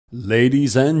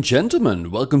Ladies and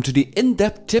gentlemen, welcome to the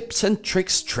in-depth tips and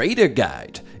tricks trader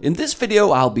guide. In this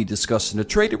video I'll be discussing the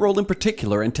trader role in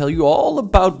particular and tell you all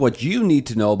about what you need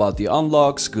to know about the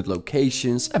unlocks, good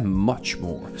locations and much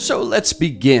more. So let's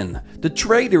begin. The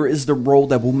trader is the role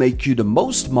that will make you the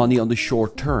most money on the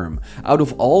short term. Out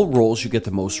of all roles you get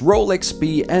the most role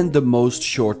XP and the most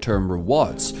short-term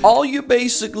rewards. All you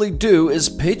basically do is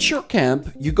pitch your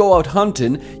camp, you go out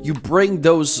hunting, you bring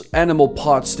those animal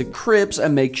pods to Cribs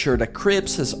and make sure that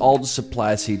Cribs has all the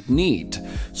supplies he'd need.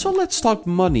 So let's talk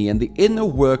money and the inner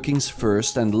workings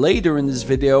first, and later in this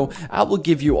video I will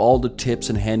give you all the tips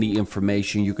and handy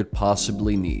information you could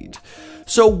possibly need.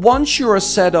 So once you are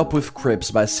set up with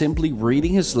Cribs by simply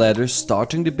reading his letters,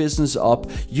 starting the business up,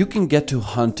 you can get to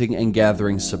hunting and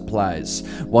gathering supplies.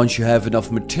 Once you have enough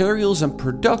materials and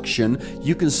production,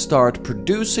 you can start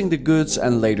producing the goods,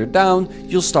 and later down,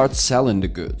 you'll start selling the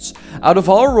goods. Out of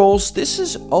all roles, this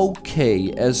is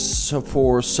okay as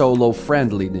for solo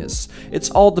friendliness.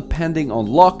 It's all depending on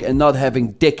luck and not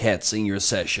having dickheads in your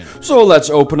session. So let's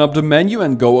open up the menu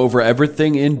and go over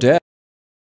everything in depth.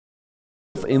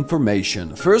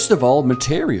 Information. First of all,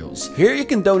 materials. Here you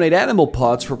can donate animal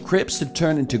pods for Cribs to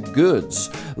turn into goods.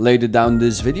 Later down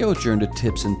this video during the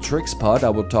tips and tricks pod I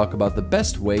will talk about the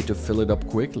best way to fill it up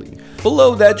quickly.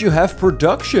 Below that you have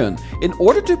production. In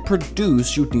order to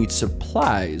produce you need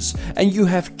supplies, and you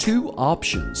have two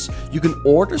options. You can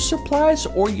order supplies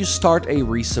or you start a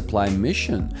resupply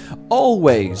mission.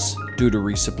 Always do the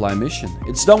resupply mission.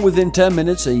 It's done within 10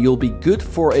 minutes and you'll be good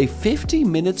for a 50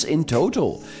 minutes in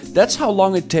total. That's how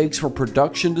long it takes for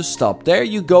production to stop. There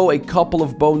you go, a couple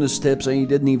of bonus tips and you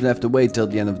didn't even have to wait till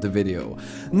the end of the video.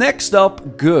 Next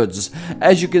up, goods.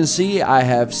 As you can see, I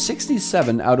have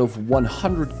 67 out of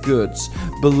 100 goods.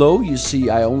 Below you see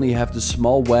I only have the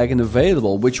small wagon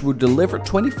available, which would deliver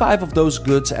 25 of those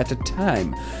goods at a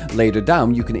time. Later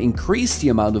down you can increase the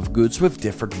amount of goods with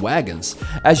different wagons.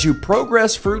 As you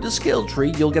progress through the skill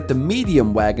tree, you'll get the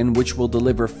medium wagon, which will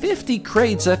deliver 50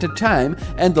 crates at a time,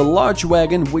 and the large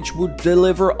wagon, which would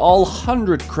deliver all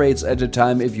 100 crates at a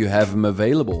time if you have them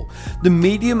available. The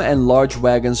medium and large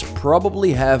wagons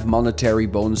probably have monetary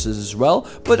bonuses as well,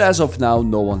 but as of now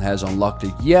no one has unlocked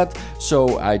it yet,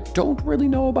 so I don't really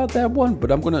know about that one, but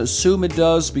I'm gonna assume it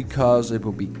does because it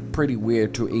would be pretty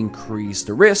weird to increase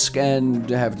the risk and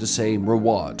have the same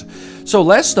reward. So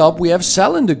last up we have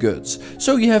selling the goods.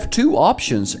 So you have two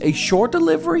options, a short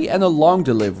delivery and a long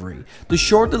delivery. The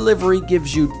short delivery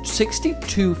gives you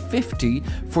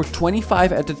 62.50 for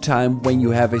 25 at a time when you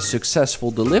have a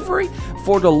successful delivery.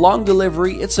 For the long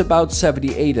delivery it's about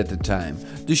 78 at a time.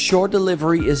 The short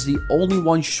delivery is the only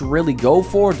one you should really go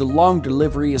for. The long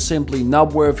delivery is simply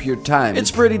not worth your time.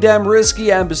 It's pretty damn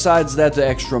risky, and besides that the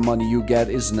extra money you get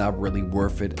is not really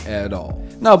worth it at all.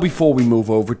 Now before we move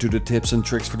over to the tips and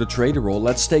tricks for the trader role,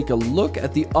 let's take a look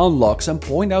at the unlocks and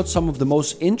point out some of the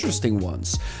most interesting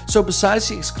ones. So besides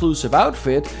the exclusive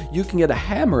outfit, you can get a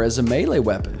hammer as a melee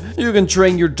weapon. You can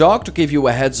train your dog to give you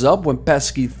a heads up when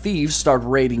pesky thieves start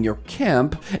raiding your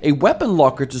camp, a weapon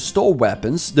locker to store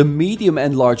weapons, the medium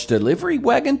and large delivery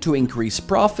wagon to increase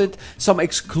profit, some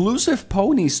exclusive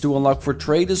ponies to unlock for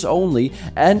traders only,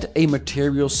 and a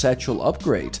material satchel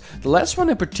upgrade. The last one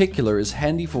in particular is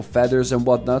handy for feathers and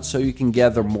whatnot, so you can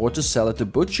gather more to sell at the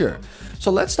butcher.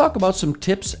 So let's talk about some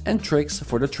tips and tricks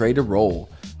for the trader role.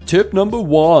 Tip number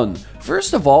 1.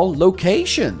 First of all,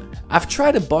 location. I've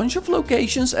tried a bunch of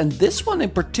locations and this one in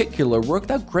particular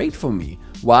worked out great for me.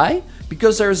 Why?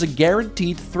 Because there is a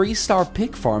guaranteed 3-star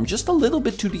pig farm just a little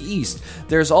bit to the east.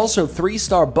 There's also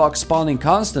 3-star bugs spawning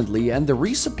constantly, and the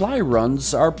resupply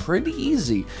runs are pretty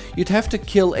easy. You'd have to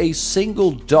kill a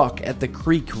single duck at the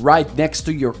creek right next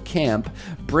to your camp,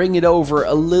 bring it over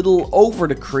a little over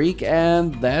the creek,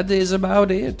 and that is about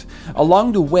it.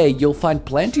 Along the way you'll find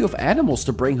plenty of animals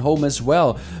to bring home as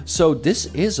well, so this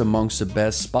is amongst the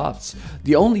best spots.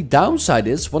 The only downside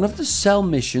is one of the sell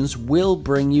missions will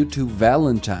bring you to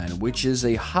Valentine, which is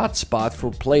a hot spot for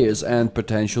players and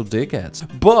potential dickheads.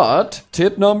 But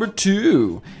tip number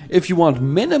 2, if you want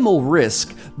minimal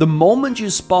risk, the moment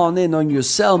you spawn in on your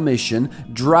sell mission,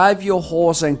 drive your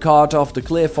horse and cart off the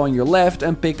cliff on your left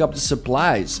and pick up the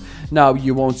supplies. Now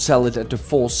you won't sell it at the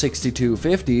full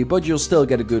 $62.50, but you'll still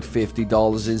get a good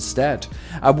 $50 instead.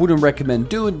 I wouldn't recommend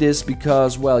doing this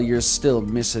because, well, you're still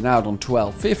missing out on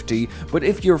 $12.50, but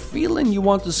if you're feeling you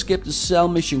want to skip the sell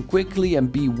mission quickly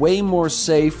and be way more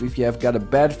safe if you have got a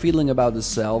bad feeling about the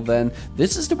sell, then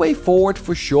this is the way forward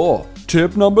for sure.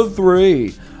 Tip number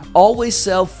 3. Always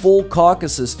sell full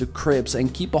carcasses to Cribs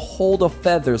and keep a hold of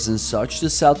feathers and such to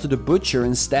sell to the butcher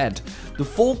instead. The The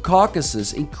full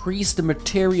carcasses increase the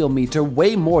material meter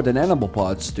way more than animal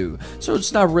parts do, so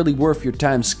it's not really worth your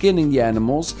time skinning the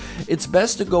animals. It's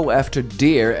best to go after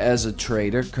deer as a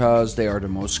trader cause they are the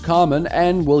most common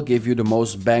and will give you the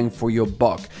most bang for your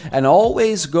buck. And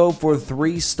always go for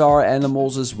 3-star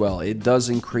animals as well. It does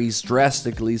increase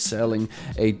drastically selling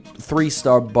a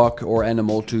 3-star buck or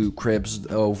animal to cribs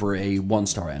over a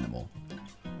 1-star animal.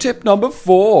 Tip number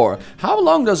 4. How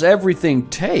long does everything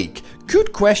take?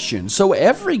 Good question. So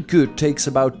every good takes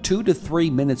about 2 to 3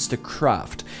 minutes to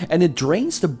craft, and it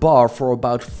drains the bar for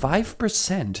about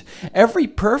 5%. Every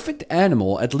perfect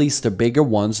animal, at least the bigger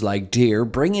ones like deer,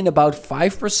 bring in about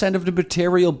 5% of the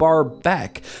material bar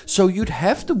back, so you'd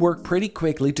have to work pretty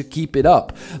quickly to keep it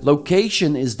up.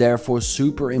 Location is therefore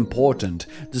super important.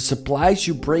 The supplies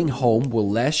you bring home will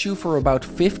last you for about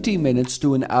 50 minutes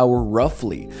to an hour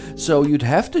roughly, so you'd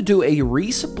have to do a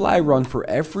resupply run for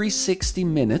every 60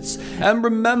 minutes. And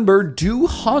remember, do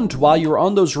hunt while you're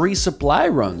on those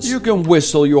resupply runs. You can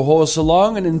whistle your horse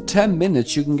along and in 10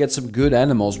 minutes you can get some good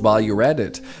animals while you're at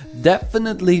it.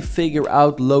 Definitely figure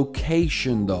out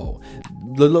location though.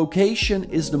 The location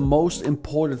is the most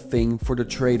important thing for the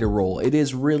trader role. It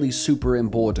is really super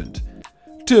important.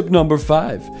 Tip number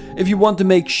 5. If you want to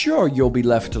make sure you'll be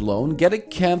left alone, get a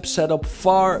camp set up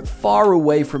far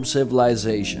away from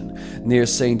civilization. Near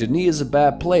Saint Denis is a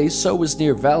bad place, so is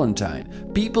near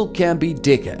Valentine. People can be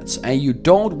dickheads, and you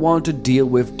don't want to deal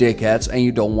with dickheads, and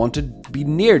you don't want to be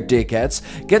near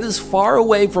dickheads. Get as far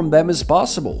away from them as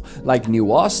possible, like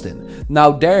New Austin.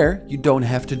 Now there, you don't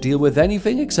have to deal with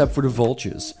anything except for the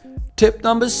vultures. Tip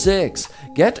number 6.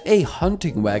 Get a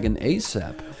hunting wagon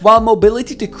ASAP. While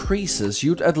mobility decreases,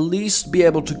 you'd at least be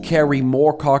able to carry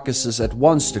more carcasses at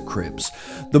once to cribs.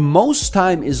 The most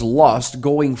time is lost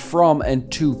going from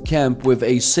and to camp with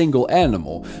a single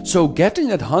animal, so getting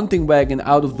that hunting wagon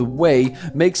out of the way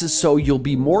makes it so you'll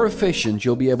be more efficient,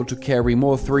 you'll be able to carry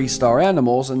more 3-star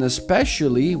animals, and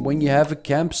especially when you have a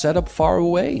camp set up far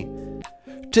away.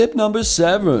 Tip number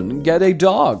 7. Get a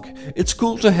dog. It's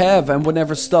cool to have, and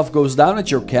whenever stuff goes down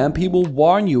at your camp, he will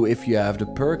warn you if you have the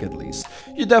perk at least.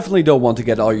 You definitely don't want to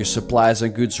get all your supplies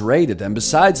and goods raided, and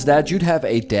besides that, you'd have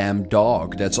a damn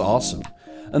dog. That's awesome.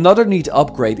 Another neat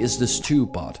upgrade is the stew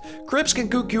pot. Cribs can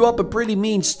cook you up a pretty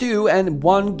mean stew, and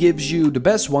the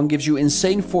best one gives you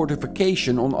insane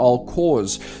fortification on all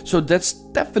cores, so that's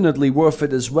definitely worth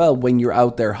it as well when you're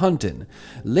out there hunting.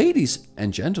 Ladies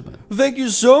and gentlemen, thank you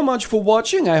so much for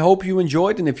watching. I hope you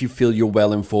enjoyed, and if you feel you're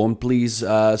well informed, please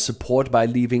support by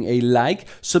leaving a like,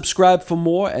 subscribe for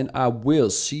more, and I will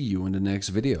see you in the next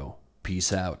video.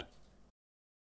 Peace out.